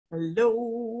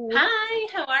Hello. Hi,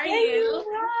 how are Hey, you?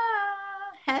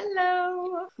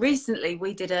 hello. Recently,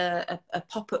 we did a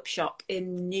pop-up shop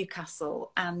in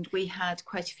Newcastle, and we had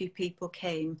quite a few people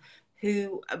came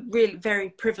who are really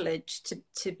very privileged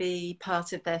to be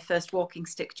part of their first walking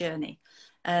stick journey.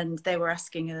 And they were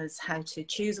asking us how to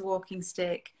choose a walking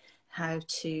stick, how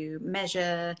to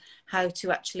measure, how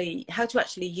to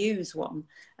actually use one.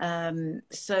 And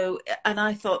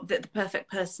I thought that the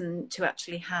perfect person to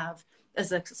actually have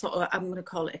as a sort of, I'm going to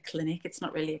call it a clinic. It's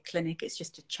not really a clinic, it's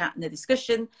just a chat and a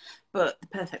discussion. But the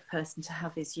perfect person to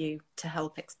have is you to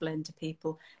help explain to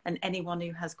people and anyone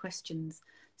who has questions.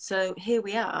 So here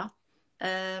we are.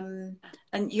 And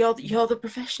you're the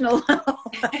professional.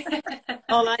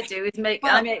 All I do is I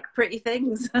Well, make pretty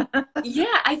things.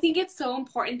 yeah, I think it's so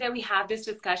important that we have this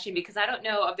discussion because I don't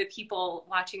know of the people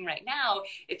watching right now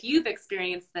if you've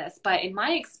experienced this, but in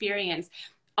my experience,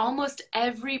 almost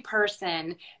every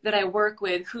person that I work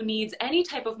with who needs any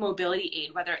type of mobility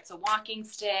aid, whether it's a walking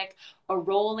stick, a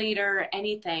rollator,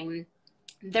 anything,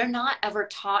 they're not ever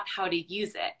taught how to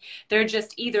use it. They're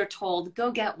just either told,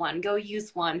 go get one, go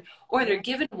use one, or they're Yeah.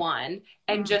 given one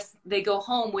and Mm. just they go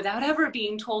home without ever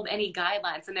being told any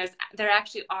guidelines. And there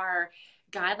actually are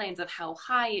guidelines of how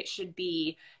high it should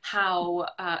be, how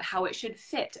it should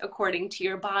fit according to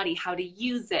your body, how to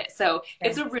use it. So Yeah.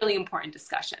 it's a really important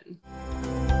discussion.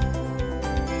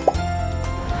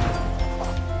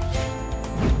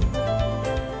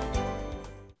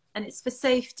 And it's for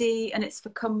safety and it's for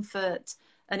comfort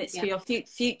and it's for Yeah. your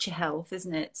future health,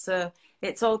 isn't it? So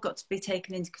it's all got to be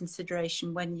taken into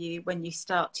consideration when you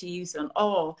start to use them,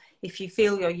 or if you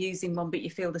feel you're using one but you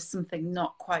feel there's something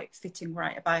not quite fitting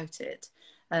right about it.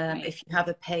 Right. If you have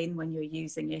a pain when you're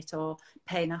using it or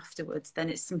pain afterwards, then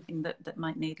it's something that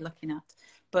might need looking at.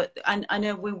 But I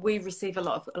know we receive a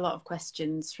lot of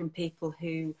questions from people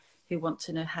who want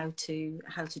to know how to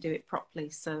do it properly.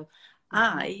 So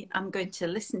I am going to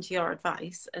listen to your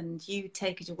advice and you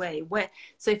take it away.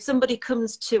 So if somebody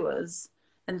comes to us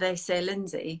and they say,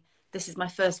 Lyndsay, this is my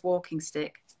first walking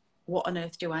stick, what on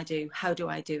earth do I do? How do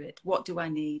I do it? What do I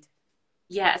need?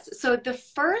 Yes. So the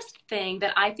first thing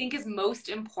that I think is most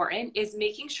important is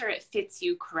making sure it fits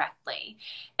you correctly.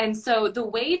 And so the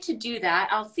way to do that,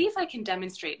 I'll see if I can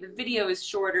demonstrate. The video is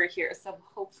shorter here, so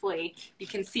hopefully you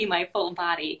can see my full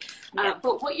body. Yep.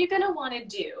 But what you're going to want to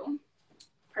do,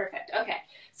 perfect. Okay.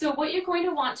 So what you're going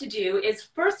to want to do is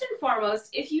first and foremost,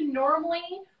 if you normally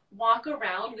walk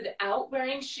around without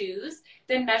wearing shoes,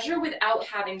 then measure without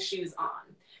having shoes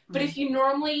on. But if you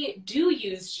normally do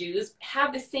use shoes,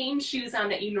 have the same shoes on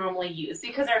that you normally use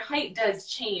because our height does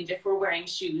change if we're wearing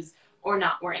shoes or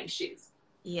not wearing shoes.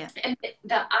 Yeah. And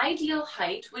the ideal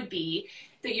height would be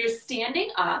that you're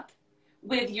standing up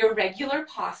with your regular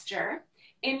posture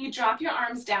and you drop your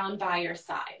arms down by your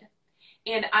side.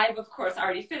 And I've, of course,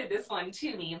 already fitted this one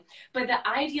to me, but the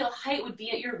ideal height would be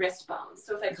at your wrist bones.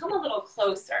 So if I come a little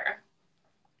closer,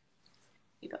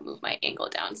 maybe I'll move my angle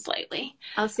down slightly.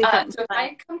 I'll see if I can So if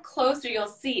find. I come closer, you'll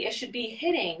see it should be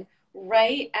hitting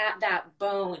right at that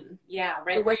bone. Yeah, So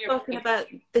right we're where you're talking about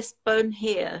this bone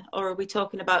here, or are we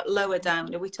talking about lower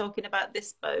down? Are we talking about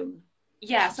this bone?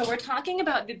 yeah, so we're talking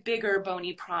about the bigger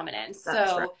bony prominence.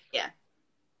 That's right. So Yeah,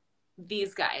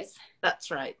 these guys. that's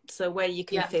right. So where you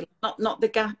can Yep. feel not the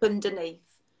gap underneath,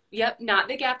 Yep, not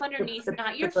the gap the, underneath, the,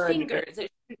 not the your bony bit. fingers.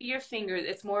 It shouldn't be your fingers.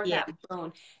 It's more of Yeah, that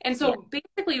bone. And yeah, so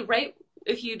basically, right,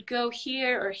 if you'd go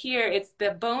here or here, it's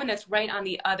the bone that's right on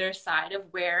the other side of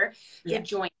where the yeah,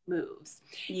 joint moves.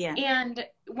 yeah. And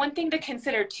one thing to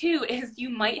consider too is you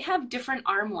might have different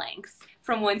arm lengths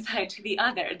from one side to the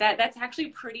other. That's actually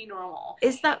pretty normal.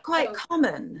 Is that quite So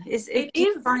common? it Do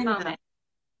you is find common. that?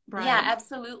 Yeah, Right.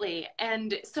 absolutely.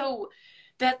 And so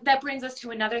that brings us to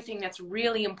another thing that's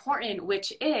really important,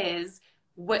 which is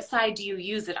what side do you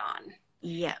use it on?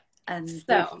 Yeah. And we've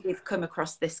So, we've come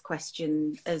across this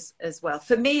question as well.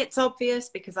 For me, it's obvious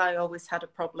because I always had a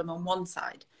problem on one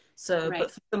side. So, right.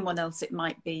 but for someone else, it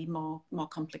might be more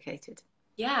complicated.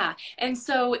 Yeah. And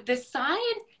so the side,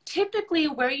 typically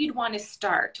where you'd want to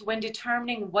start when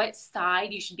determining what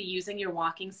side you should be using your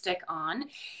walking stick on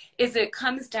is it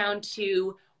comes down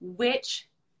to which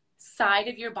side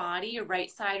of your body, your right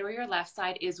side or your left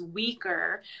side, is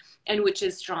weaker and which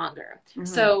is stronger. Hmm.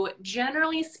 So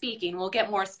generally speaking, we'll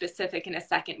get more specific in a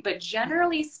second, but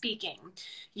generally speaking,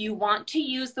 you want to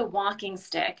use the walking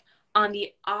stick on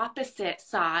the opposite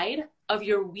side of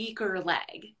your weaker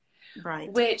leg,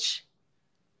 Right. which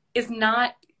is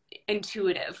not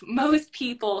intuitive. Most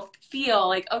people feel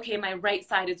like, okay, my right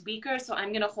side is weaker, so I'm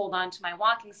going to hold on to my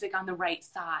walking stick on the right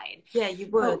side. Yeah, you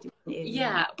But would, wouldn't you? Yeah.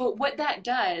 yeah, but what that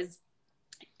does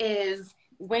is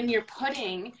when you're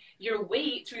putting your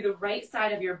weight through the right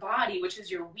side of your body, which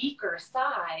is your weaker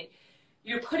side,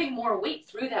 you're putting more weight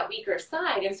through that weaker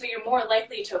side. And so you're more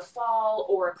likely to fall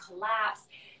or collapse.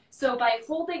 So by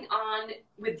holding on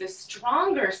with the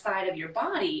stronger side of your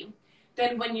body,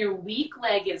 then when your weak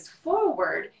leg is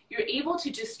forward, you're able to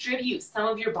distribute some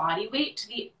of your body weight to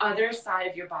the other side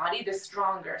of your body, the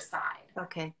stronger side.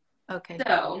 Okay. Okay.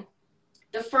 So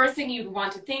the first thing you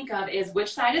want to think of is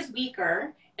which side is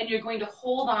weaker, and you're going to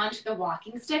hold on to the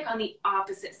walking stick on the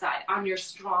opposite side, on your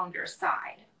stronger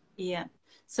side. Yeah.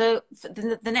 So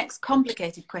the next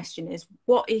complicated question is,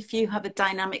 what if you have a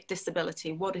dynamic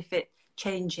disability? What if it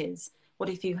changes? What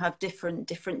if you have different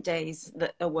days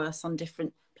that are worse on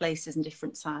different places and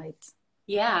different sides?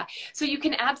 Yeah. So you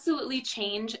can absolutely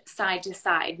change side to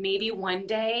side. Maybe one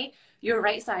day your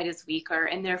right side is weaker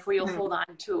and therefore you'll hold on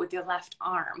to it with your left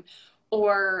arm.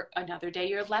 Or another day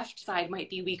your left side might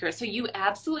be weaker. So you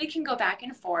absolutely can go back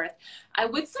and forth. I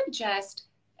would suggest,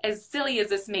 as silly as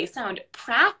this may sound,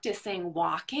 practicing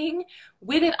walking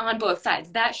with it on both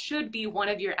sides. That should be one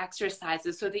of your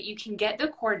exercises so that you can get the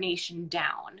coordination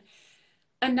down.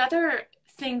 Another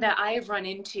thing that I've run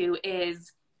into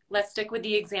is, let's stick with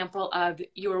the example of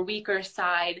your weaker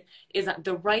side is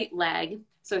the right leg.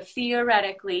 So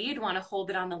theoretically, you'd want to hold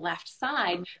it on the left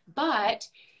side, but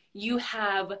you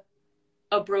have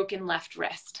a broken left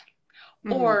wrist.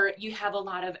 Or you have a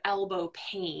lot of elbow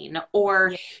pain,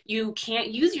 or you can't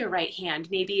use your right hand.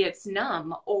 Maybe it's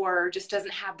numb or just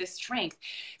doesn't have the strength.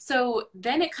 So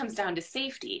then it comes down to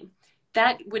safety.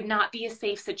 That would not be a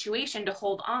safe situation to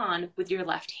hold on with your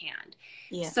left hand.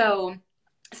 Yeah. So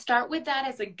start with that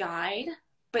as a guide,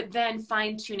 but then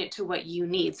fine tune it to what you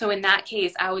need. So in that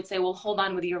case, I would say, well, hold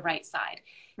on with your right side.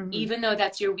 Even though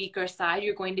that's your weaker side,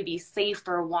 you're going to be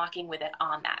safer walking with it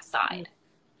on that side.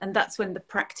 And that's when the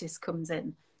practice comes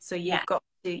in. So you've got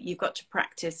to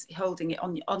practice holding it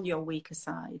on your weaker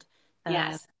side.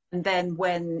 Yes. And then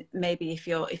when maybe if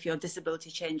your disability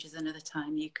changes another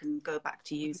time, you can go back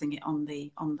to using it on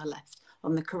the left,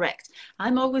 on the correct.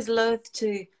 I'm always loath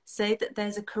to say that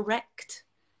there's a correct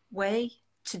way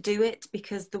to do it,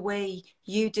 because the way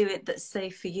you do it that's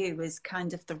safe for you is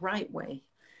kind of the right way.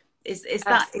 Is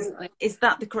that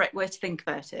the correct way to think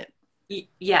about it?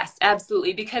 Yes,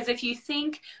 absolutely. Because if you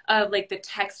think of like the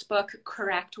textbook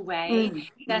correct way,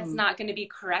 that's not going to be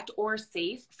correct or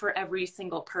safe for every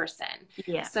single person.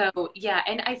 Yeah. So yeah,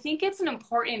 and I think it's an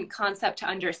important concept to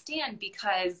understand,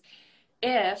 because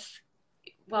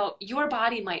your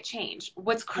body might change.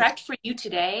 What's correct for you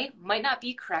today might not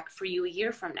be correct for you a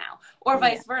year from now, or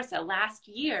vice versa. Last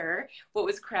year, what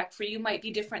was correct for you might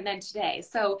be different than today.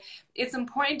 So it's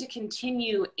important to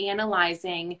continue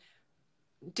analyzing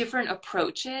different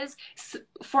approaches.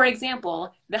 For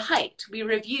example, the height. We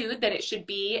reviewed that it should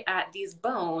be at these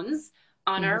bones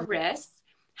on our wrists.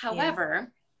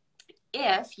 However,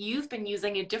 if you've been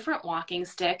using a different walking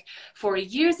stick for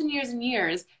years and years and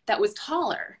years that was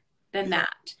taller than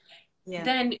that,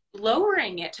 then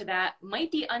lowering it to that might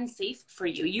be unsafe for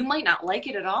you. You might not like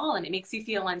it at all and it makes you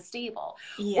feel unstable.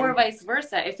 Or vice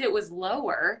versa. If it was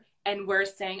lower and we're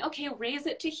saying, okay, raise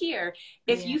it to here.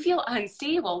 If you feel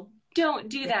unstable, don't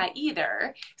do that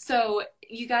either. So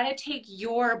you got to take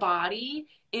your body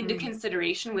into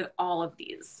consideration with all of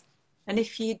these. And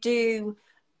if you're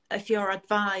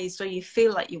advised or you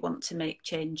feel like you want to make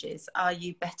changes, are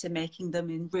you better making them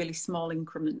in really small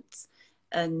increments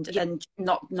and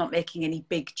not making any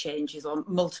big changes or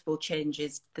multiple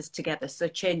changes together? So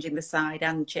changing the side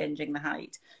and changing the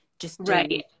height, just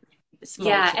doing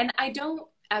small changes. And I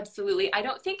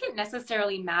don't think it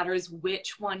necessarily matters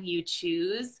which one you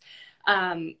choose.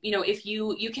 If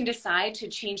you can decide to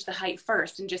change the height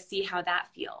first and just see how that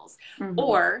feels,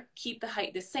 or keep the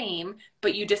height the same,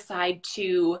 but you decide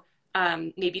to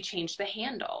maybe change the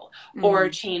handle or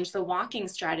change the walking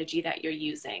strategy that you're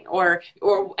using, or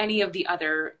any of the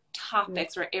other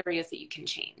topics or areas that you can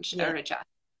change or adjust.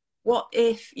 What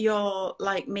if you're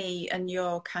like me and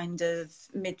you're kind of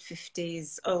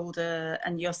mid-50s, older,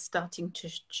 and you're starting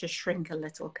to shrink a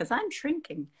little? Because I'm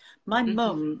shrinking. My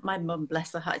mum,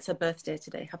 bless her heart, it's her birthday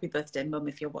today. Happy birthday, Mum,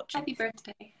 if you're watching. Happy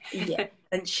birthday. Yeah,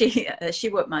 and she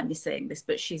won't mind me saying this,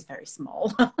 but she's very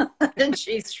small and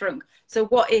she's shrunk. So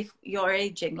what if you're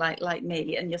aging like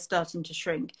me and you're starting to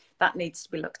shrink? That needs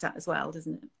to be looked at as well,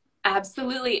 doesn't it?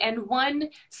 Absolutely. And one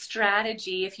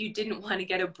strategy, if you didn't want to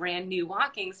get a brand new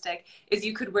walking stick, is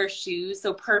you could wear shoes.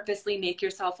 So purposely make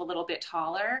yourself a little bit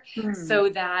taller so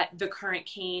that the current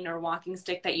cane or walking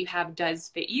stick that you have does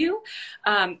fit you,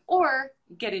 or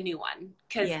get a new one.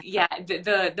 Because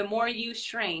the more you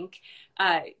shrink,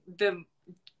 the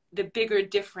the bigger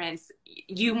difference,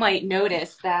 you might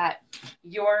notice that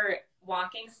your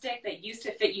walking stick that used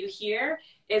to fit you here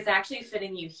is actually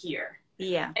fitting you here.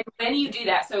 Yeah. And when you do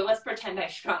that, so let's pretend I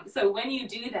shrunk. So when you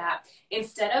do that,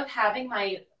 instead of having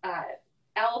my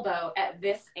elbow at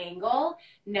this angle,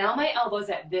 now my elbow's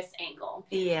at this angle.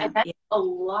 Yeah. And that's a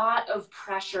lot of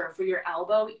pressure for your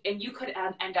elbow. And you could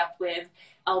end up with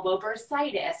elbow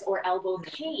bursitis or elbow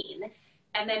pain.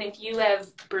 And then if you have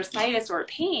bursitis or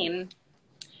pain,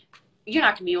 you're not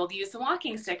going to be able to use the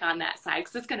walking stick on that side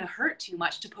because it's going to hurt too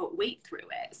much to put weight through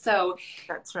it. So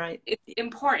that's right. It's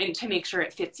important to make sure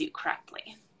it fits you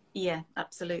correctly. Yeah,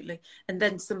 absolutely. And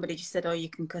then somebody just said, oh, you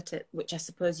can cut it, which I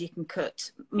suppose you can cut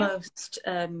most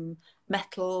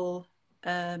metal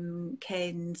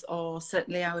canes, or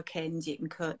certainly our canes you can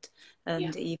cut,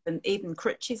 and even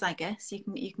crutches, I guess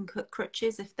you can cut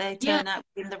crutches if they turn out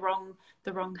in the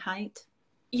wrong height.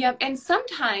 Yep, and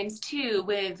sometimes too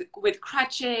with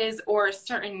crutches or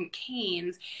certain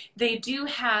canes, they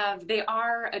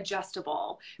are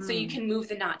adjustable. So you can move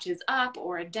the notches up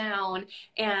or down,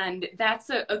 and that's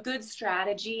a good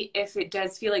strategy if it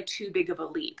does feel like too big of a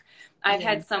leap. I've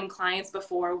had some clients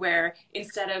before where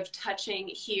instead of touching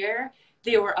here,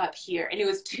 they were up here, and it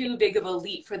was too big of a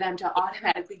leap for them to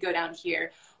automatically go down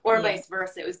here, or vice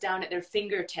versa. It was down at their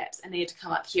fingertips and they had to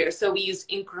come up here. So we used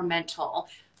incremental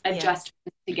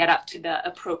adjustments to get up to the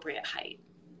appropriate height.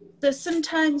 So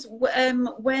sometimes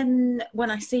when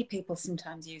I see people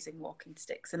sometimes using walking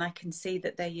sticks, and I can see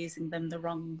that they're using them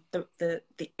the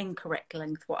incorrect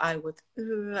length,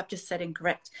 I've just said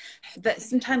incorrect, that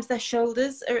sometimes their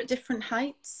shoulders are at different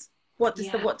heights. What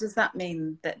does that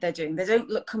mean that they're doing? They don't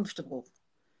look comfortable.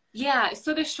 Yeah,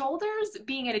 so the shoulders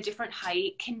being at a different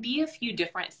height can be a few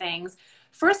different things.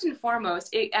 First and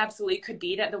foremost, it absolutely could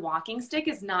be that the walking stick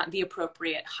is not the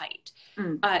appropriate height.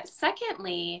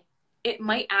 Secondly, it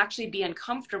might actually be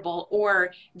uncomfortable,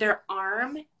 or their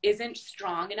arm isn't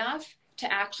strong enough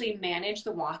to actually manage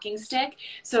the walking stick.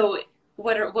 So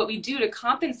what we do to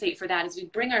compensate for that is we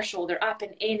bring our shoulder up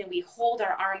and in, and we hold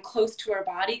our arm close to our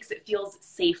body because it feels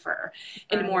safer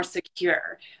and more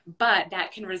secure. But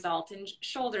that can result in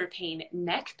shoulder pain,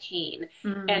 neck pain.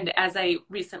 And as I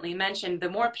recently mentioned, the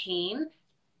more pain,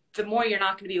 the more you're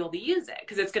not going to be able to use it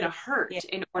because it's going to hurt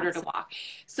in order to walk.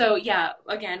 So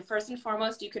again, first and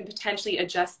foremost, you can potentially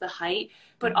adjust the height,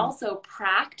 but also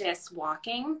practice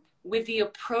walking with the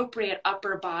appropriate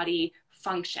upper body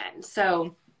function.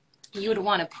 So you would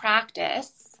want to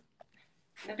practice.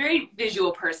 I'm a very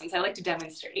visual person, so I like to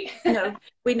demonstrate. No,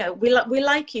 we know. We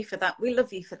like you for that. We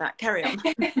love you for that. Carry on.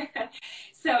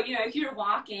 So, if you're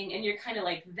walking and you're kind of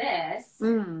like this,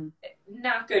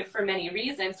 not good for many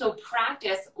reasons. So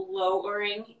practice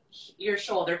lowering your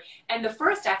shoulder. And the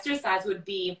first exercise would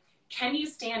be, can you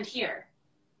stand here?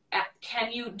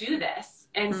 Can you do this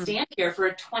and stand here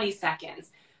for 20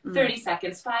 seconds, 30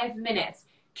 seconds, 5 minutes?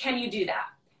 Can you do that?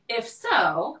 If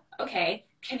so, okay,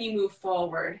 can you move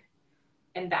forward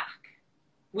and back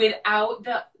without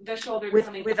the shoulder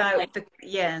coming without the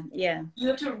you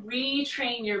have to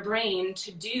retrain your brain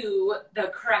to do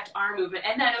the correct arm movement,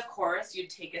 and then of course you'd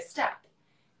take a step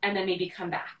and then maybe come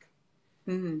back,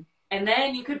 and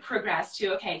then you could progress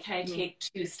to, okay, can I take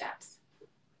 2 steps?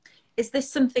 Is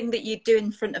this something that you do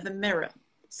in front of a mirror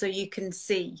so you can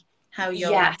see how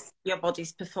your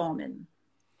body's performing?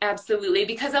 Absolutely,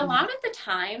 because a lot of the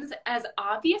times, as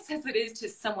obvious as it is to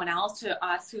someone else, to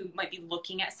us who might be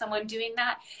looking at someone doing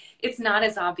that, it's not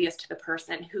as obvious to the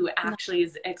person who actually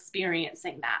is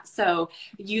experiencing that. So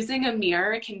using a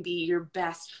mirror can be your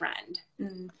best friend.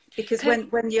 Because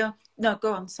when you're... No,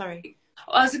 go on, sorry.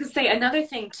 I was going to say another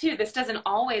thing too, this doesn't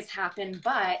always happen,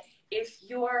 but if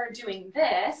you're doing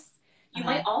this, you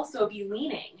might also be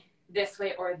leaning this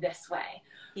way or this way.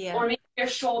 Or maybe your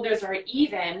shoulders are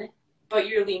even, but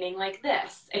you're leaning like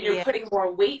this, and you're putting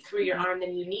more weight through your arm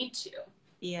than you need to.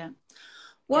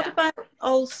 What about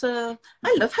also,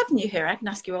 I love having you here, I can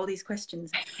ask you all these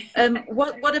questions.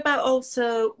 What about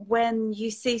also when you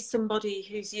see somebody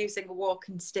who's using a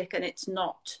walking stick and it's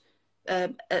not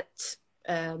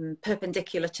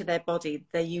perpendicular to their body,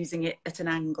 they're using it at an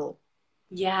angle?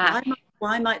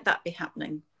 Why might that be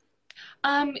happening?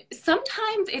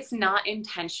 Sometimes it's not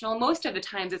intentional. Most of the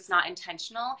times it's not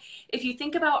intentional. If you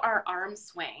think about our arm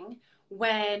swing,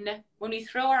 when we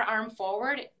throw our arm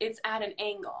forward, it's at an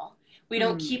angle. We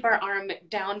don't keep our arm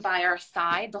down by our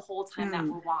side the whole time that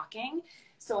we're walking.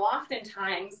 So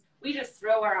oftentimes we just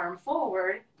throw our arm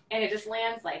forward and it just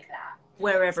lands like that.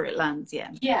 Wherever it lands,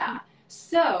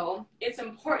 So it's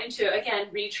important to, again,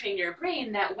 retrain your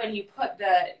brain that when you put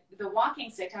the walking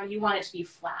stick down, you want it to be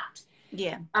flat.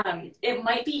 Yeah. It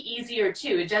might be easier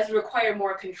too. It does require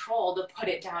more control to put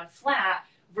it down flat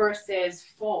versus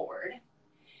forward.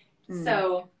 Mm.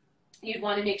 So you'd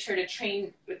want to make sure to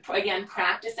train, again,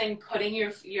 practicing putting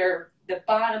the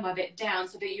bottom of it down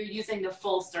so that you're using the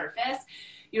full surface.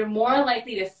 You're more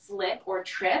likely to slip or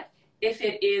trip if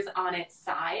it is on its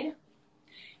side.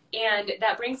 And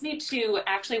that brings me to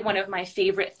actually one of my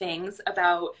favorite things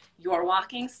about your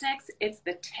walking sticks. It's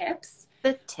the tips.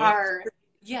 The tips.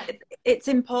 Yeah. It's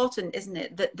important, isn't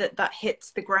it, that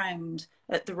hits the ground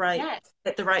at the right, Yes.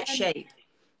 at the right shape.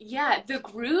 Yeah, the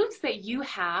grooves that you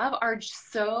have are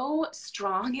so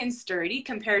strong and sturdy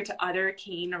compared to other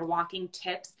cane or walking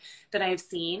tips that I've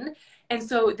seen. And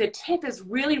so the tip is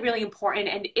really, really important.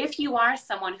 And if you are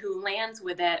someone who lands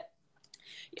with it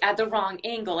at the wrong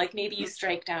angle, like maybe you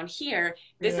strike down here,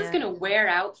 this is going to wear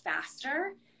out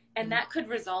faster, and that could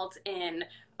result in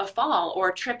a fall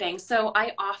or tripping. So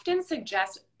I often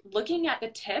suggest looking at the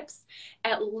tips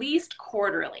at least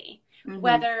quarterly,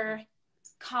 whether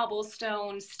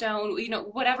cobblestone, stone, you know,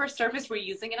 whatever surface we're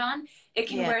using it on, it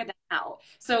can wear them out.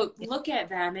 So look at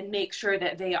them and make sure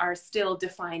that they are still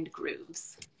defined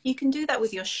grooves. You can do that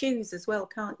with your shoes as well,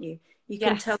 can't you? You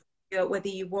can tell whether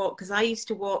you walk, because I used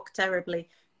to walk terribly.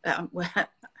 I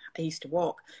used to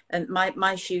walk, and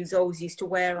my shoes always used to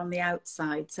wear on the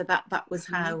outside. So that was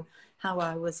how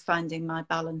I was finding my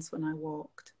balance when I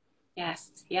walked.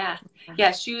 Yes. Yeah.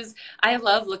 Yeah. Shoes. I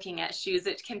love looking at shoes.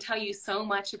 It can tell you so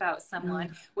much about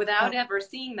someone without ever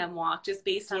seeing them walk, just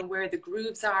based on where the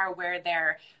grooves are, where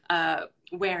they're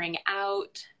wearing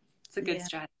out. It's a good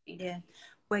strategy. Yeah.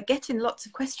 We're getting lots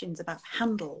of questions about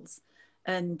handles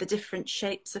and the different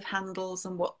shapes of handles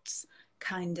and what's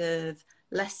kind of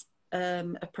less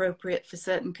appropriate for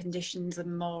certain conditions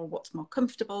and what's more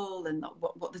comfortable, and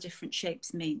what the different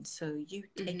shapes mean. So you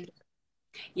take it.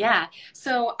 Yeah,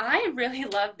 so I really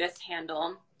love this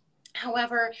handle.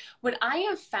 However, what I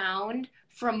have found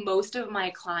from most of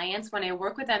my clients when I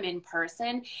work with them in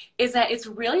person is that it's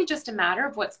really just a matter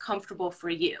of what's comfortable for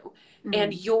you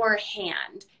and your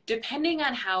hand, depending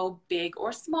on how big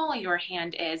or small your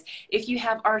hand is. If you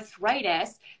have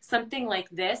arthritis, something like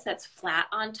this that's flat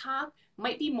on top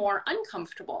might be more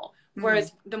uncomfortable,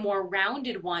 whereas the more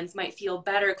rounded ones might feel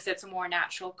better because it's a more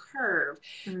natural curve.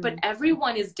 But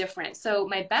everyone is different. So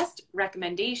my best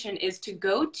recommendation is to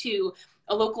go to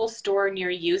a local store near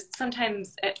you.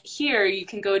 Sometimes here you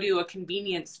can go to a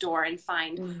convenience store and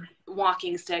find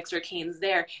walking sticks or canes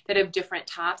there that have different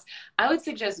tops. I would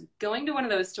suggest going to one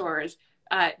of those stores,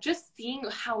 just seeing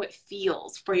how it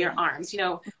feels for your arms. You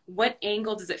know, what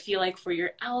angle does it feel like for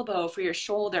your elbow, for your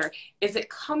shoulder? Is it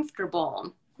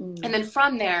comfortable? And then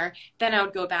from there, then I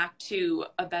would go back to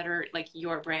a better, like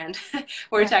your brand,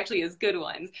 which actually is good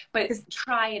ones. But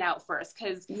try it out first,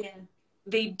 because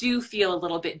they do feel a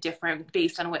little bit different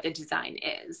based on what the design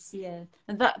is. Yeah,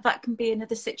 and that can be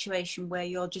another situation where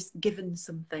you're just given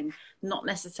something, not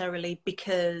necessarily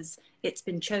because it's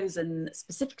been chosen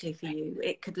specifically for you.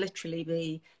 It could literally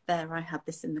be, there, I had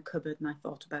this in the cupboard and I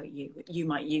thought about you. You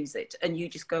might use it, and you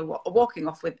just go walking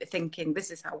off with it thinking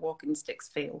this is how walking sticks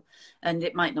feel, and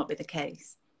it might not be the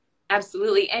case.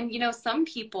 Absolutely. And you know, some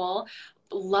people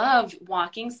love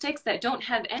walking sticks that don't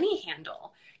have any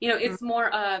handle. You know, it's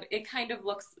more of, it kind of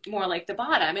looks more like the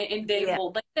bottom, and they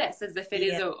hold like this as if it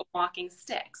is a walking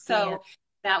stick. So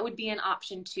that would be an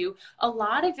option too. A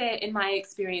lot of it, in my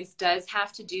experience, does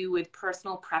have to do with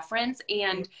personal preference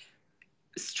and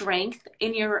strength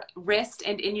in your wrist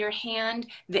and in your hand,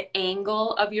 the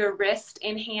angle of your wrist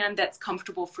and hand that's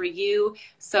comfortable for you.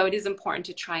 So it is important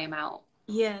to try them out.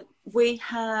 Yeah, we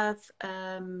have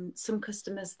some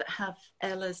customers that have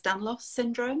Ehlers-Danlos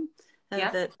syndrome.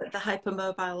 The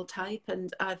hypermobile type,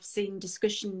 and I've seen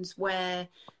discussions where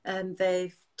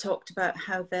they've talked about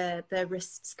how their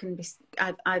wrists can be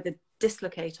either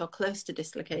dislocate or close to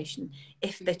dislocation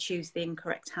if they choose the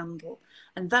incorrect handle,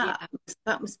 and that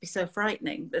must be so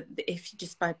frightening, that if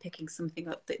just by picking something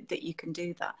up that you can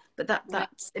do that. But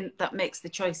that makes the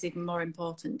choice even more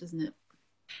important, doesn't it?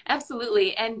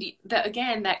 Absolutely. And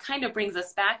again, that kind of brings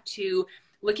us back to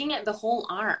looking at the whole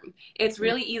arm. It's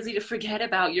really easy to forget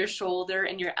about your shoulder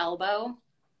and your elbow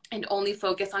and only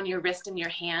focus on your wrist and your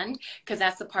hand, because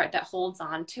that's the part that holds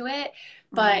on to it.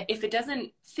 But if it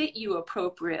doesn't fit you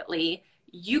appropriately,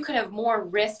 you could have more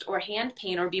wrist or hand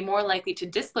pain, or be more likely to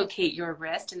dislocate your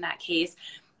wrist in that case,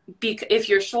 if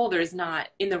your shoulder is not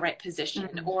in the right position,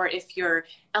 or if your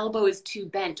elbow is too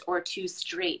bent or too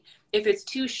straight. If it's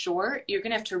too short, you're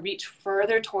going to have to reach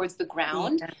further towards the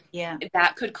ground. Yeah.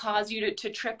 That could cause you to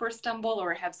trip or stumble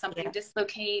or have something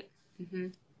dislocate.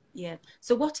 Yeah.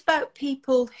 So what about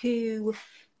people who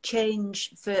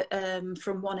change for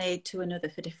from one aid to another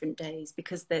for different days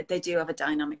because they do have a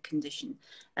dynamic condition?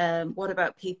 What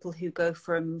about people who go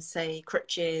from, say,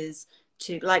 crutches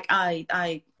to, like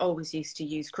I always used to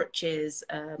use crutches,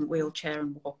 wheelchair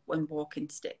and walking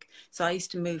stick. So I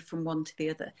used to move from one to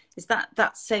the other. Is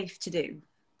that safe to do?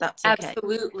 That's okay.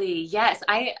 Absolutely. Yes.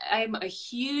 I'm a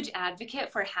huge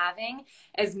advocate for having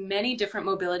as many different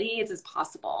mobility aids as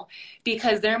possible,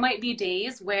 because there might be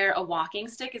days where a walking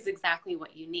stick is exactly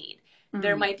what you need.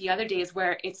 There might be other days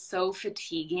where it's so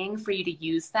fatiguing for you to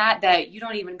use that you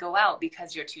don't even go out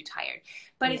because you're too tired.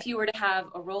 But if you were to have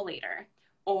a rollator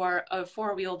or a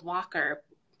four-wheeled walker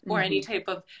or any type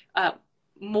of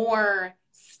more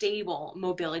stable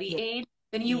mobility aid,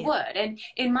 then you would. And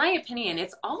in my opinion,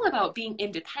 it's all about being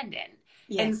independent.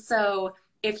 And so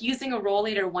if using a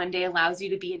rollator one day allows you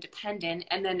to be independent,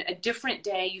 and then a different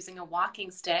day using a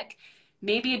walking stick,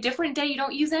 maybe a different day you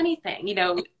don't use anything, you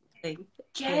know,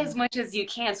 get as much as you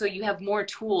can so you have more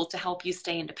tools to help you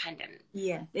stay independent.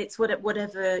 Yeah, it's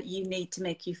whatever you need to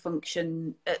make you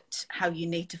function at how you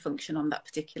need to function on that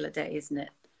particular day, isn't it?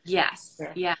 Yes.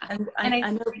 Yeah. And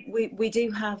I know we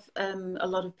do have a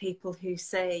lot of people who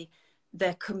say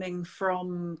they're coming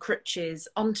from crutches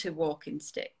onto walking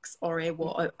sticks or a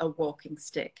walking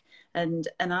stick, and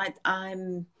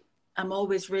I'm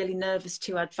always really nervous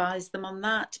to advise them on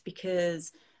that,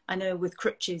 because I know with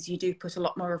crutches you do put a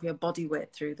lot more of your body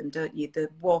weight through them, don't you? The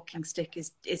walking stick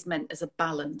is meant as a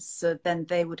balance, so then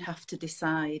they would have to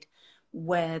decide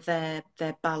where their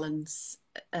balance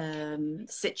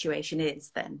situation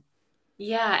is then.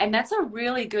 Yeah, and that's a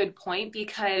really good point,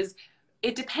 because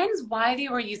it depends why they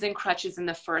were using crutches in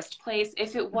the first place.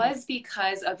 If it was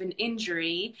because of an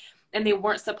injury and they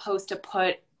weren't supposed to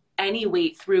put any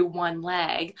weight through one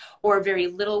leg or very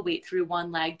little weight through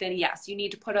one leg, then yes, you need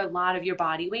to put a lot of your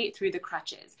body weight through the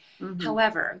crutches.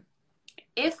 However,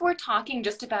 if we're talking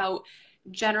just about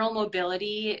general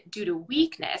mobility due to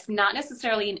weakness, not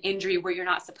necessarily an injury where you're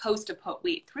not supposed to put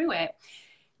weight through it,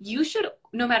 you should,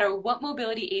 no matter what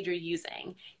mobility aid you're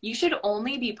using, you should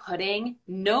only be putting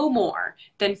no more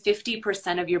than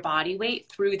 50% of your body weight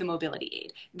through the mobility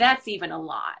aid. That's even a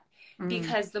lot,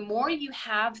 because the more you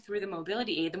have through the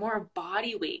mobility aid, the more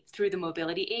body weight through the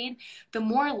mobility aid, the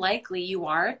more likely you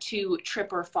are to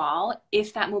trip or fall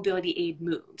if that mobility aid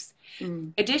moves.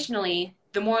 Additionally,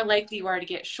 the more likely you are to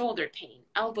get shoulder pain,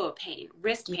 elbow pain,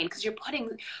 wrist pain, because you're putting,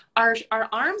 our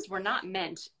arms were not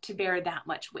meant to bear that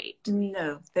much weight.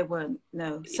 No, they weren't.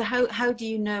 No. So how do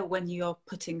you know when you're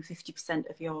putting 50%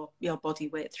 of your body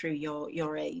weight through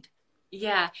your aid?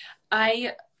 Yeah,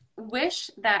 I wish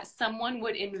that someone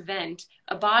would invent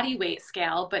a body weight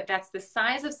scale, but that's the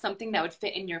size of something that would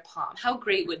fit in your palm. How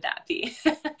great would that be?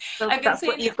 So that's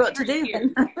what you've got to do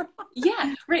then.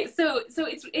 Yeah, right. So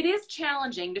it is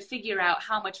challenging to figure out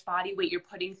how much body weight you're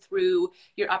putting through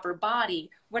your upper body.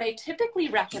 What I typically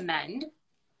recommend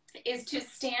is to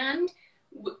stand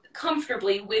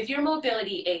comfortably with your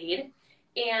mobility aid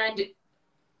and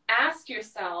ask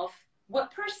yourself, what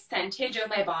percentage of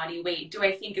my body weight do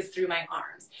I think is through my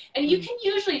arms? And you can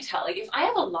usually tell, like if I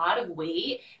have a lot of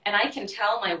weight and I can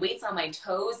tell my weight's on my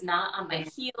toes, not on my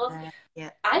heels,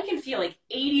 I can feel like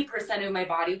 80% of my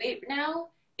body weight now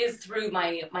is through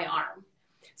my arm.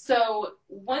 So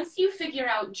once you figure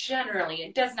out, generally,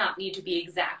 it does not need to be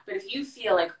exact, but if you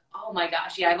feel like, oh my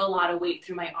gosh, yeah, I have a lot of weight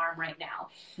through my arm right now,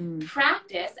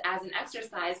 practice as an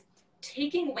exercise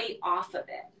taking weight off of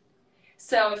it.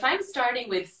 So if I'm starting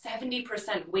with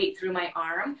 70% weight through my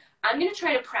arm, I'm going to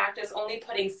try to practice only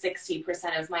putting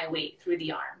 60% of my weight through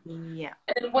the arm. Yeah.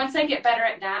 And then once I get better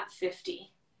at that,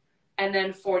 50, and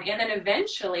then 40, and then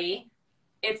eventually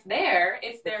it's there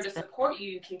to support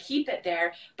you. You can keep it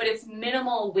there, but it's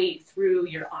minimal weight through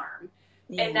your arm.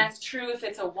 And that's true if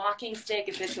it's a walking stick,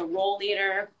 if it's a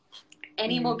rollator,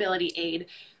 any mobility aid.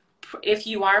 If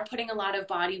you are putting a lot of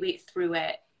body weight through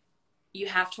it, you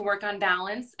have to work on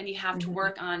balance, and you have to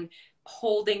work on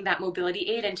holding that mobility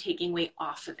aid and taking weight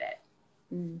off of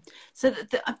it. So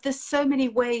there's so many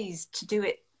ways to do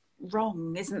it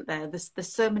wrong, isn't there? There's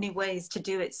so many ways to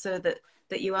do it so that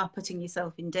you are putting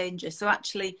yourself in danger. So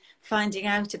actually finding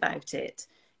out about it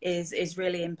is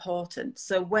really important.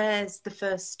 So where's the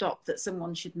first stop that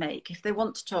someone should make if they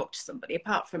want to talk to somebody,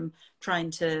 apart from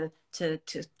trying to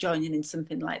join in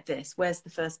something like this? Where's the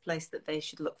first place that they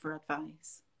should look for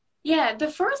advice? Yeah, the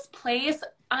first place,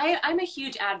 I'm a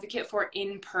huge advocate for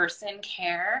in-person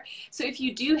care. So if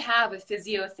you do have a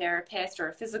physiotherapist or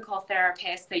a physical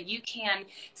therapist that you can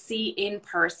see in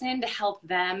person to help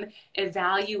them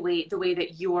evaluate the way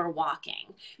that you're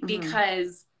walking,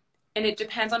 because and it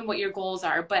depends on what your goals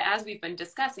are. But as we've been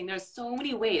discussing, there's so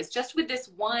many ways just with this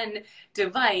one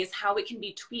device, how it can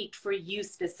be tweaked for you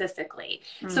specifically.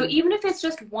 So even if it's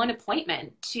just one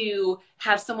appointment to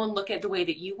have someone look at the way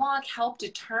that you walk, help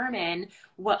determine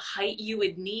what height you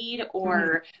would need,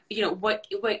 or you know, what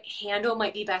handle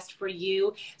might be best for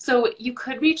you. So you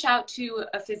could reach out to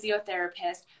a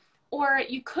physiotherapist, or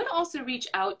you could also reach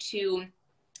out to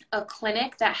a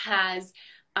clinic that has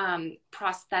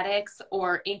prosthetics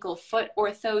or ankle foot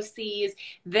orthoses.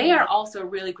 They are also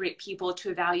really great people to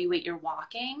evaluate your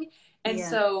walking. And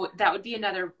so that would be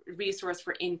another resource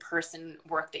for in-person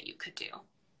work that you could do.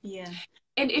 Yeah.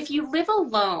 And if you live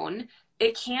alone,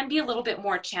 it can be a little bit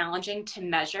more challenging to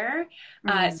measure.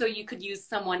 So you could use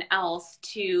someone else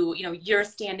to, you know, you're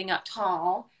standing up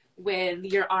tall with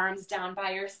your arms down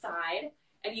by your side,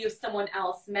 and you have someone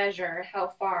else measure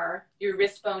how far your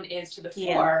wrist bone is to the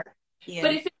floor. Yeah.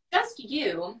 But if it's just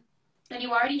you and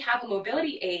you already have a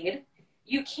mobility aid,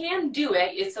 you can do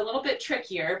it. It's a little bit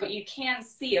trickier, but you can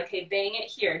see, okay, bang it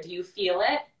here. Do you feel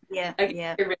it? Yeah.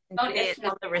 Okay, your wrist bone. It's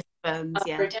not the wrist bones.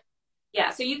 Yeah. Yeah.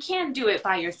 So you can do it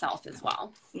by yourself as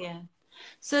well. Yeah.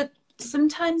 So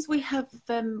sometimes we have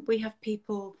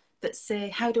people that say,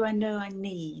 how do I know I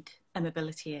need a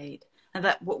mobility aid? And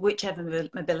that whichever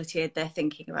mobility aid they're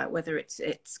thinking about, whether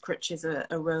it's crutches, a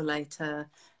rollator,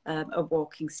 a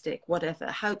walking stick, whatever.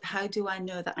 How do I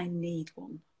know that I need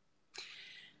one?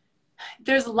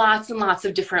 There's lots and lots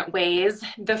of different ways.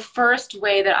 The first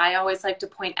way that I always like to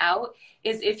point out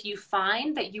is if you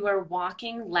find that you are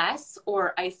walking less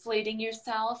or isolating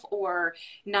yourself or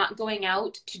not going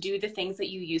out to do the things that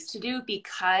you used to do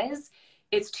because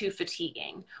it's too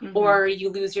fatiguing, or you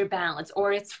lose your balance,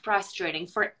 or it's frustrating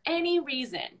for any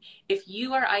reason. If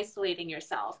you are isolating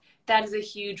yourself, that is a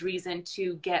huge reason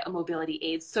to get a mobility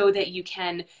aid so that you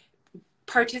can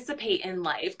participate in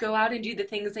life, go out and do the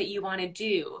things that you want to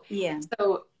do. Yeah.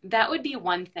 So that would be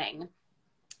one thing.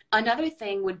 Another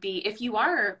thing would be if you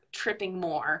are tripping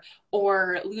more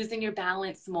or losing your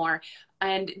balance more,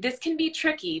 and this can be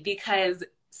tricky because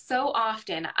so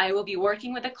often I will be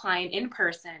working with a client in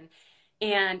person,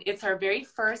 and it's our very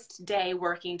first day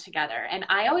working together. And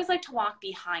I always like to walk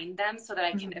behind them so that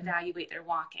I can evaluate their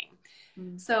walking.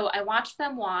 So I watch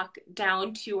them walk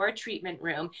down to our treatment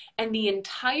room, and the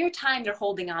entire time they're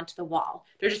holding onto the wall.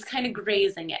 They're just kind of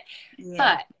grazing it. Yeah.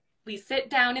 But we sit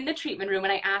down in the treatment room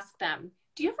and I ask them,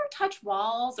 do you ever touch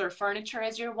walls or furniture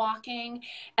as you're walking?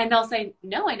 And they'll say,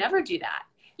 no, I never do that.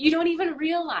 You don't even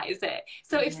realize it.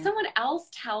 So if someone else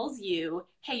tells you,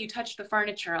 hey, you touch the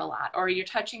furniture a lot, or you're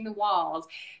touching the walls,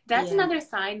 that's another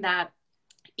sign that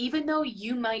even though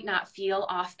you might not feel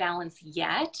off balance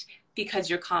yet because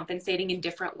you're compensating in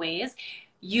different ways,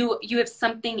 you have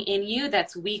something in you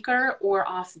that's weaker or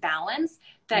off balance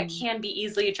that can be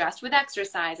easily addressed with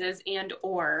exercises and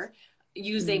or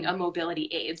using a mobility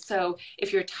aid. So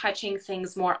if you're touching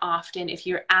things more often, if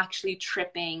you're actually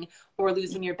tripping or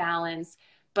losing your balance,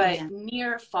 but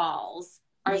near falls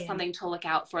are something to look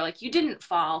out for. Like you didn't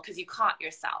fall because you caught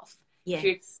yourself.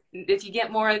 If you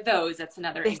get more of those, that's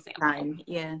another example.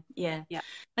 Yeah.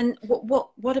 And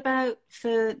what about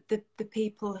for the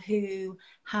people who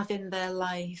have in their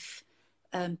life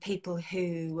people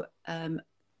who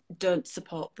don't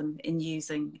support them in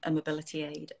using a mobility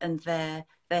aid, and they're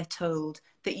told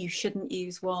that you shouldn't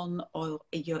use one, or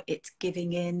it's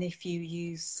giving in if you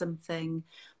use something.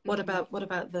 What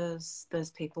about those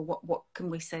people? What can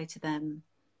we say to them?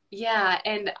 Yeah,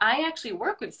 and I actually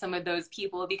work with some of those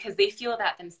people because they feel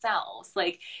that themselves.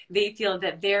 Like they feel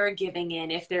that they're giving in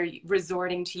if they're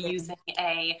resorting to using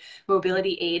a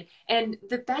mobility aid. And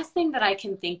the best thing that I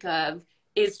can think of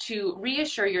is to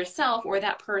reassure yourself or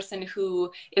that person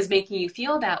who is making you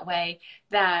feel that way,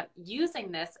 that using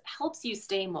this helps you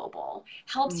stay mobile,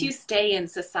 helps you stay in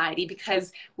society,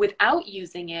 because without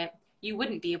using it, you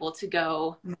wouldn't be able to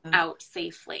go out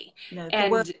safely. No, the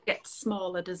world gets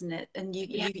smaller, doesn't it? And you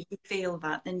feel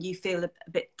that, and you feel a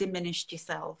bit diminished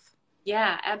yourself.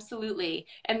 Yeah, absolutely.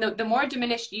 And the more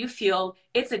diminished you feel,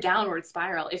 it's a downward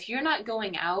spiral. If you're not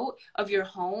going out of your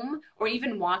home or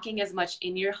even walking as much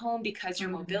in your home because your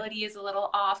mobility is a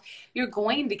little off, you're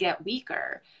going to get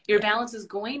weaker. Your balance is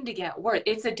going to get worse.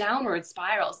 It's a downward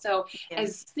spiral. So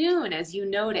as soon as you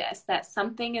notice that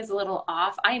something is a little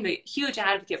off, I am a huge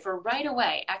advocate for right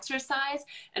away exercise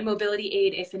and mobility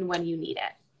aid if and when you need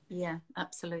it. Yeah,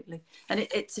 absolutely. And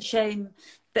it's a shame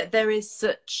that there is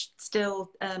such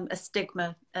still a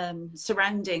stigma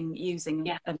surrounding using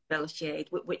a mobility aid,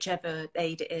 whichever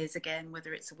aid it is, again,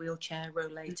 whether it's a wheelchair,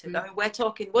 rollator. I mean,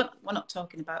 we're not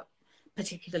talking about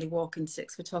particularly walking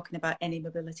sticks, we're talking about any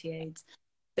mobility aids.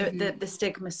 the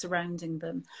stigma surrounding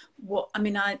them. What I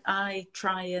mean, I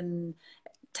try and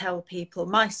tell people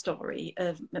my story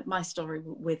with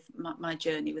my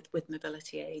journey with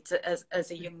mobility aids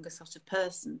as a younger sort of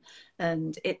person,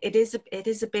 and it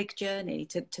is a big journey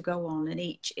to go on, and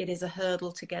it is a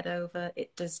hurdle to get over.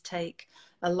 It does take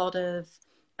a lot of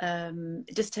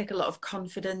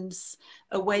confidence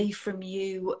away from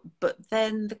you, but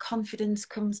then the confidence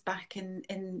comes back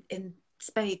in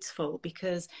spades full,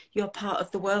 because you're part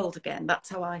of the world again. That's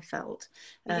how I felt.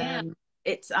 Yeah.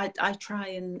 I try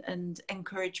and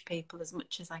encourage people as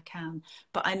much as I can,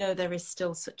 but I know there is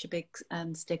still such a big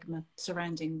stigma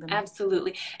surrounding them.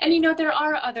 Absolutely. And there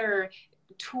are other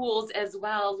tools as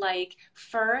well, like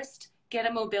first get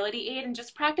a mobility aid and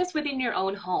just practice within your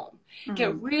own home.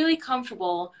 Get really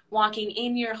comfortable walking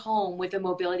in your home with a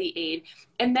mobility aid,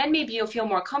 and then maybe you'll feel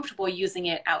more comfortable using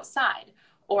it outside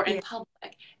or in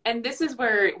public. And this is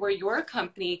where your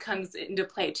company comes into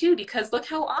play too, because look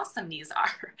how awesome these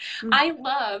are. I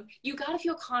love, you got to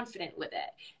feel confident with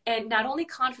it. And not only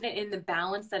confident in the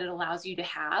balance that it allows you to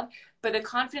have, but the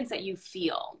confidence that you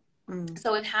feel.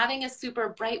 So if having a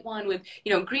super bright one with,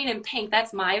 green and pink,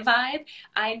 that's my vibe.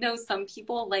 I know some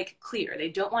people like clear. They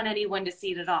don't want anyone to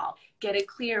see it at all. Get a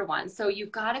clear one. So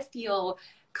you've got to feel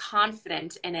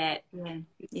confident in it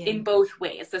in both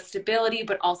ways, the stability,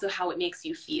 but also how it makes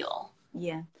you feel.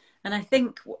 Yeah. And I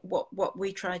think what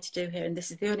we try to do here, and this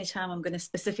is the only time I'm going to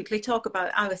specifically talk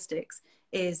about our sticks,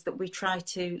 is that we try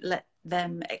to let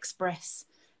them express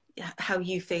how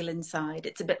you feel inside.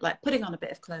 It's a bit like putting on a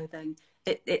bit of clothing.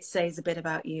 It says a bit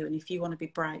about you, and if you want to be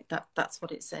bright, that's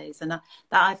what it says. And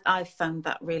I've found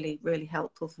that really, really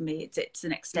helpful for me. It's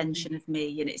an extension of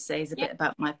me, and it says a bit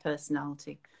about my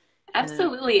personality.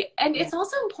 Absolutely. And it's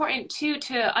also important too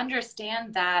to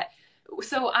understand that.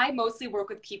 So I mostly work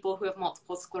with people who have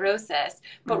multiple sclerosis,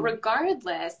 but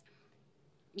regardless,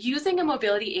 using a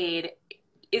mobility aid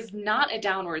is not a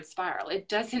downward spiral. It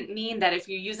doesn't mean that if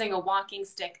you're using a walking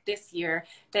stick this year,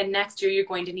 then next year you're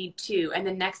going to need two, and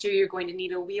then next year you're going to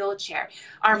need a wheelchair.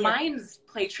 Our minds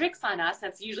play tricks on us.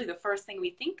 That's usually the first thing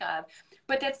we think of,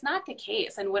 but that's not the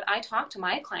case. And what I talk to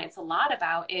my clients a lot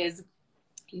about is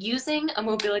using a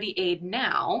mobility aid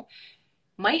now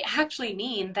might actually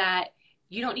mean that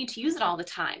you don't need to use it all the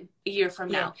time a year from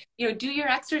now. Do your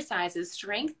exercises,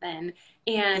 strengthen,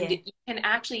 and you can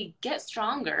actually get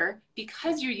stronger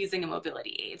because you're using a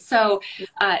mobility aid. So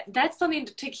that's something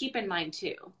to keep in mind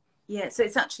too. Yeah, so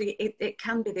it's actually, it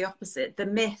can be the opposite. The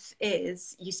myth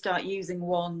is you start using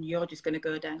one, you're just going to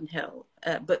go downhill.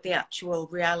 But the actual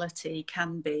reality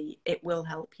can be, it will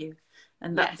help you.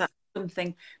 And that's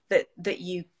something that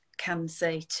you can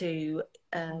say to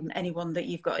anyone that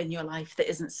you've got in your life that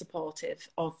isn't supportive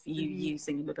of you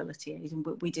using a mobility aid. And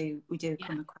we do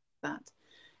come across that.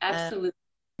 Absolutely.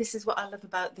 This is what I love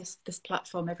about this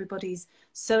platform. Everybody's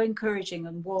so encouraging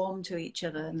and warm to each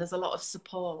other, and there's a lot of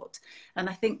support. And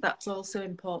I think that's also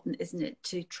important, isn't it,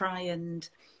 to try and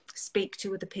speak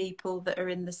to other people that are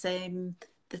in the same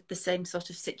sort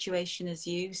of situation as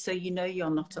you, so you're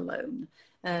not alone.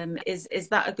 Is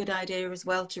that a good idea as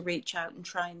well, to reach out and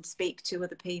try and speak to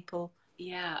other people?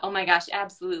 Yeah. Oh my gosh,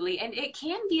 absolutely. And it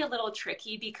can be a little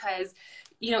tricky because,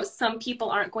 some people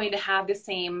aren't going to have the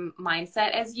same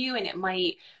mindset as you, and it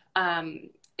might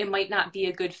not be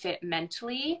a good fit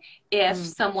mentally if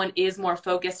someone is more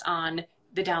focused on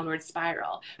the downward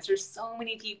spiral. There's so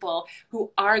many people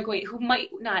who might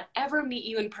not ever meet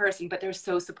you in person, but they're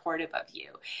so supportive of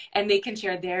you and they can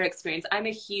share their experience. I'm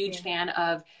a huge fan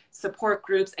of support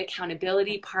groups,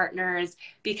 accountability partners,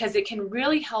 because it can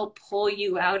really help pull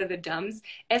you out of the dumps,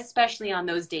 especially on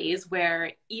those days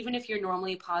where even if you're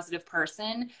normally a positive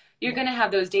person, you're going to have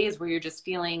those days where you're just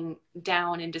feeling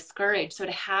down and discouraged. So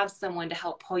to have someone to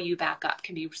help pull you back up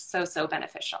can be so, so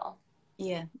beneficial.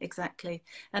 Yeah, exactly.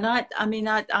 And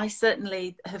I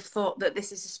certainly have thought that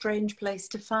this is a strange place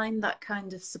to find that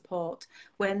kind of support.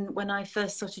 When I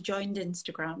first sort of joined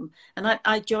Instagram, and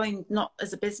I joined not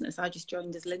as a business, I just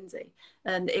joined as Lyndsay,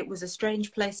 and it was a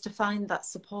strange place to find that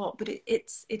support. But it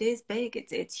is big,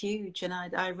 it's huge, and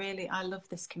I love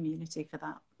this community for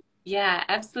that. Yeah,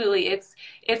 absolutely.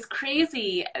 It's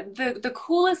crazy. The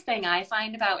coolest thing I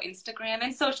find about Instagram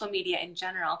and social media in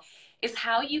general is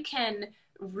how you can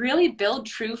really build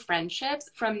true friendships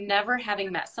from never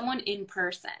having met someone in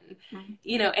person.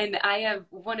 And I have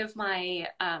one of my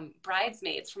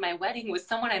bridesmaids for my wedding was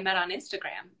someone I met on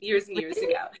Instagram years and years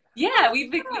ago. Yeah,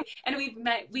 we've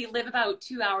met, we live about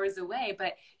 2 hours away,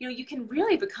 but you can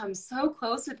really become so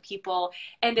close with people,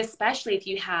 and especially if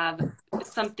you have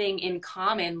something in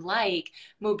common like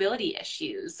mobility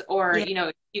issues or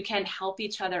you can help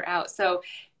each other out. So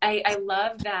I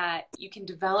love that you can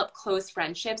develop close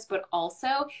friendships, but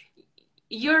also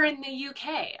you're in the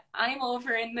UK. I'm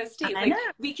over in the States. I Like, know.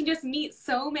 we can just meet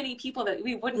so many people that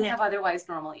we wouldn't Yeah. have otherwise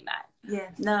normally met.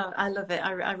 Yeah, no, I love it.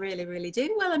 I really, really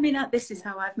do. Well, I mean, this is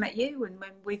how I've met you, and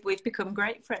when we've become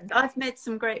great friends. I've made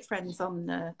some great friends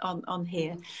on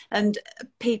here, and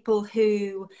people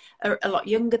who are a lot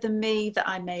younger than me that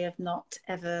I may have not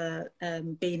ever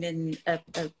been in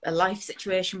a life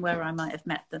situation where I might have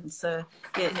met them. So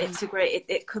it's a great.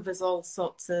 It covers all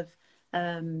sorts of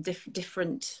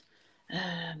different.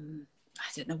 I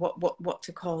don't know what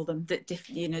to call them.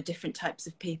 Different types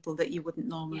of people that you wouldn't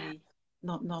normally.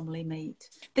 Not normally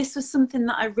meet. This was something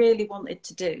that I really wanted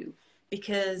to do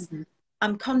because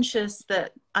I'm conscious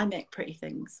that I make pretty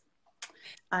things.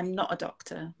 I'm not a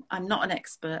doctor. I'm not an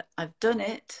expert. I've done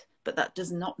it, but that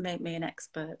does not make me an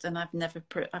expert. And I've never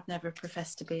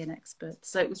professed to be an expert.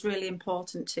 So it was really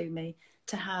important to me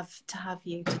to have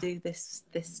you to do this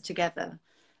together,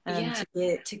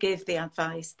 to give the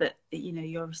advice that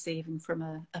you're receiving from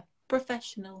a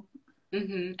professional.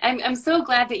 I'm so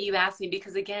glad that you asked me,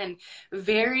 because again,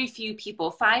 very few people,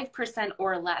 5%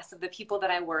 or less of the people that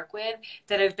I work with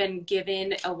that have been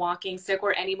given a walking stick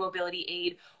or any mobility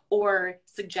aid or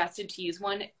suggested to use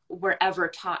one were ever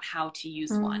taught how to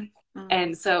use one.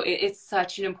 And so it's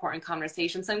such an important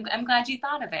conversation. So I'm glad you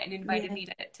thought of it and invited me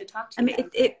to talk to you. I mean,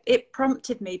 it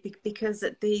prompted me because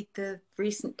at the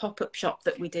recent pop-up shop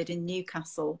that we did in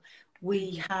Newcastle,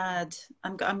 we had, I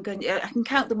can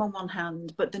count them on one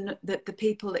hand, but the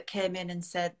people that came in and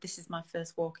said, this is my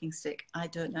first walking stick, I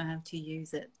don't know how to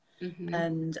use it.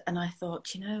 And I thought,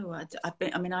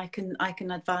 I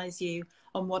can advise you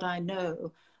on what I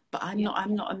know, but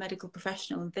I'm not a medical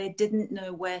professional. They didn't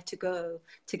know where to go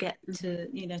to get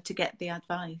to get the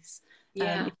advice.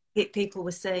 People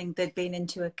were saying they'd been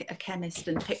into a chemist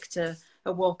and picked a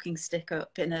walking stick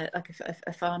up in a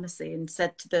pharmacy and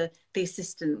said to the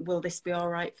assistant, will this be all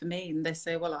right for me? And they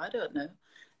say, well, I don't know.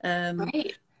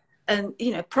 Right. And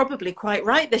probably quite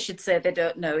right, they should say they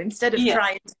don't know instead of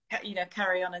trying to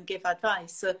carry on and give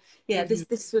advice. So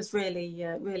this was really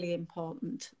really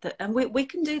important, and we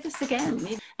can do this again.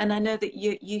 And I know that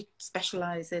you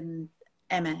specialize in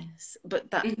MS,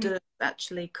 but that does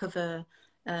actually cover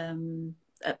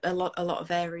a lot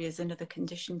of areas and other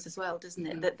conditions as well, doesn't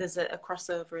it? That there's a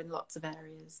crossover in lots of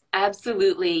areas.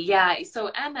 Absolutely, yeah.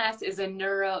 So MS is a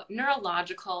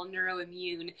neurological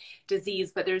neuroimmune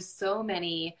disease, but there's so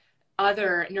many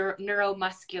other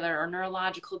neuromuscular or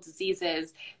neurological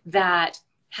diseases that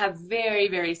have very,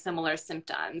 very similar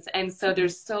symptoms. And so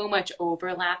there's so much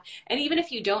overlap. And even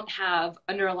if you don't have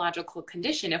a neurological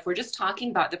condition, if we're just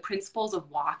talking about the principles of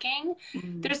walking,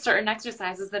 there's certain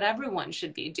exercises that everyone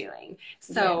should be doing.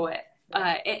 So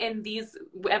and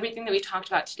everything that we talked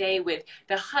about today with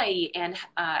the height and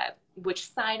which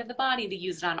side of the body to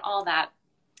use it on, all that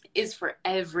is for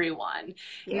everyone,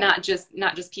 not just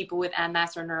people with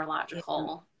MS or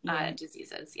neurological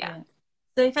diseases.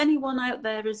 So if anyone out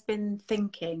there has been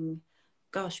thinking,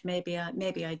 gosh, maybe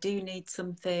I do need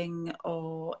something,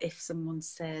 or if someone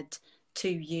said to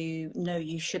you, no,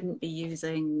 you shouldn't be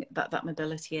using that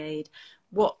mobility aid,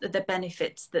 what are the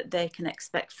benefits that they can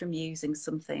expect from using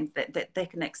something? That they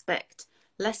can expect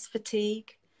less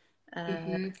fatigue,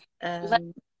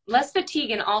 less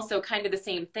fatigue, and also kind of the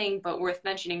same thing, but worth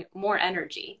mentioning, more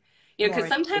energy. Because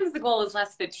sometimes the goal is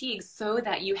less fatigue so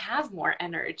that you have more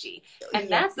energy. And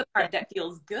that's the part that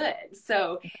feels good.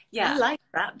 So, I like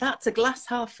that. That's a glass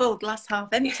half full, glass half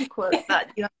empty quote,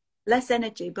 that you have less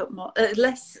energy, but more,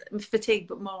 less fatigue,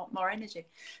 but more energy.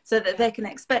 So that they can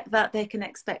expect that, they can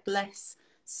expect less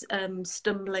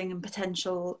stumbling and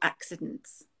potential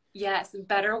accidents. Yes,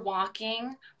 better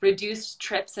walking, reduced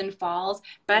trips and falls,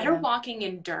 better walking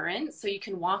endurance, so you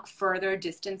can walk further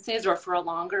distances or for a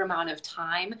longer amount of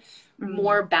time,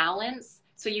 more balance,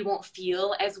 so you won't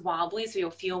feel as wobbly, so you'll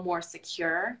feel more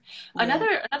secure.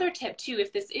 Another tip too,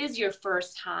 if this is your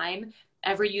first time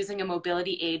ever using a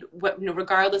mobility aid,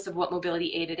 regardless of what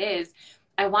mobility aid it is,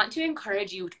 I want to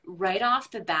encourage you right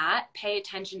off the bat, pay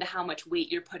attention to how much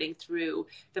weight you're putting through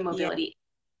the mobility.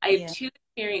 I have two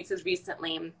experiences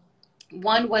recently.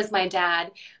 One was my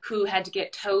dad, who had to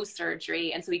get toe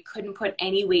surgery, and so he couldn't put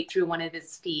any weight through one of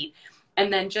his feet.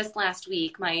 And then just last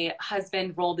week, my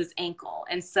husband rolled his ankle.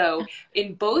 And so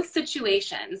in both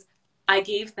situations, I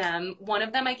gave them, one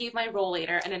of them I gave my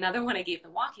rollator, and another one I gave the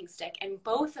walking stick. And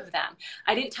both of them,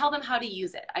 I didn't tell them how to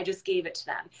use it. I just gave it to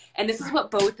them. And this is what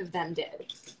both of them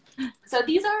did. So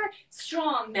these are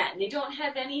strong men. They don't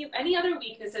have any other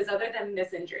weaknesses other than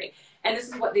this injury. And this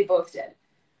is what they both did.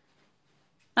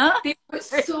 Ah, They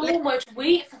put really? so much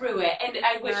weight through it. And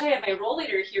I wish Right. I had my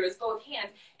rollator here as both hands.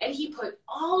 And he put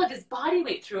all of his body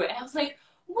weight through it. And I was like,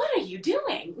 what are you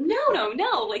doing? No, no,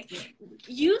 no. Like,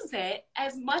 use it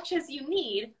as much as you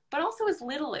need, but also as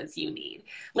little as you need.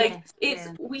 Like, Yes, it's,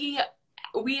 yeah.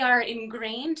 we are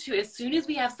ingrained to, as soon as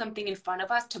we have something in front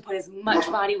of us, to put as much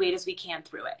body weight as we can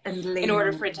through it And in lean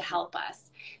order on for it it. to help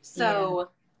us. Yeah. So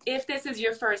if this is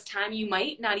your first time, you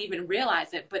might not even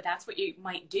realize it, but that's what you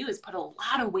might do, is put a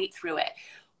lot of weight through it.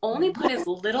 Only put as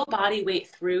little body weight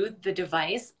through the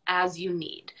device as you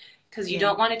need, because you Yeah.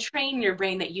 don't want to train your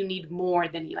brain that you need more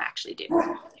than you actually do.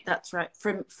 That's right.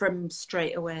 From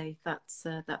straight away. That's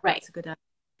Right. that's a good idea.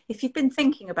 If you've been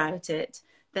thinking about it,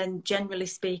 then generally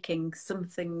speaking,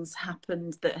 something's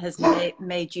happened that has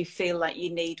made you feel like you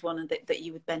need one and that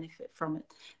you would benefit from it.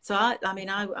 So I mean,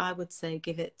 I would say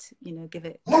give it, give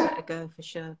it a go for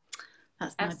sure.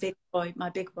 That's my big Absolutely. boy. My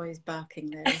big boy is barking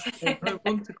there. He's saying, I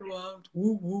want to go out.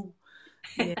 Woo woo.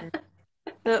 Yeah.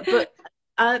 But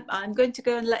I'm going to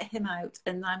go and let him out,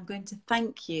 and I'm going to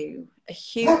thank you a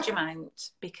huge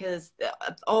amount, because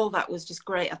all that was just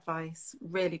great advice,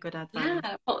 really good advice.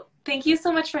 Yeah. Well, thank you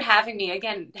so much for having me.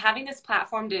 Again, having this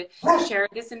platform to share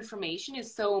this information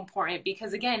is so important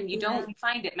because, again, you Yeah, don't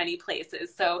find it many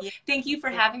places. So yeah, thank you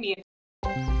for yeah. having me.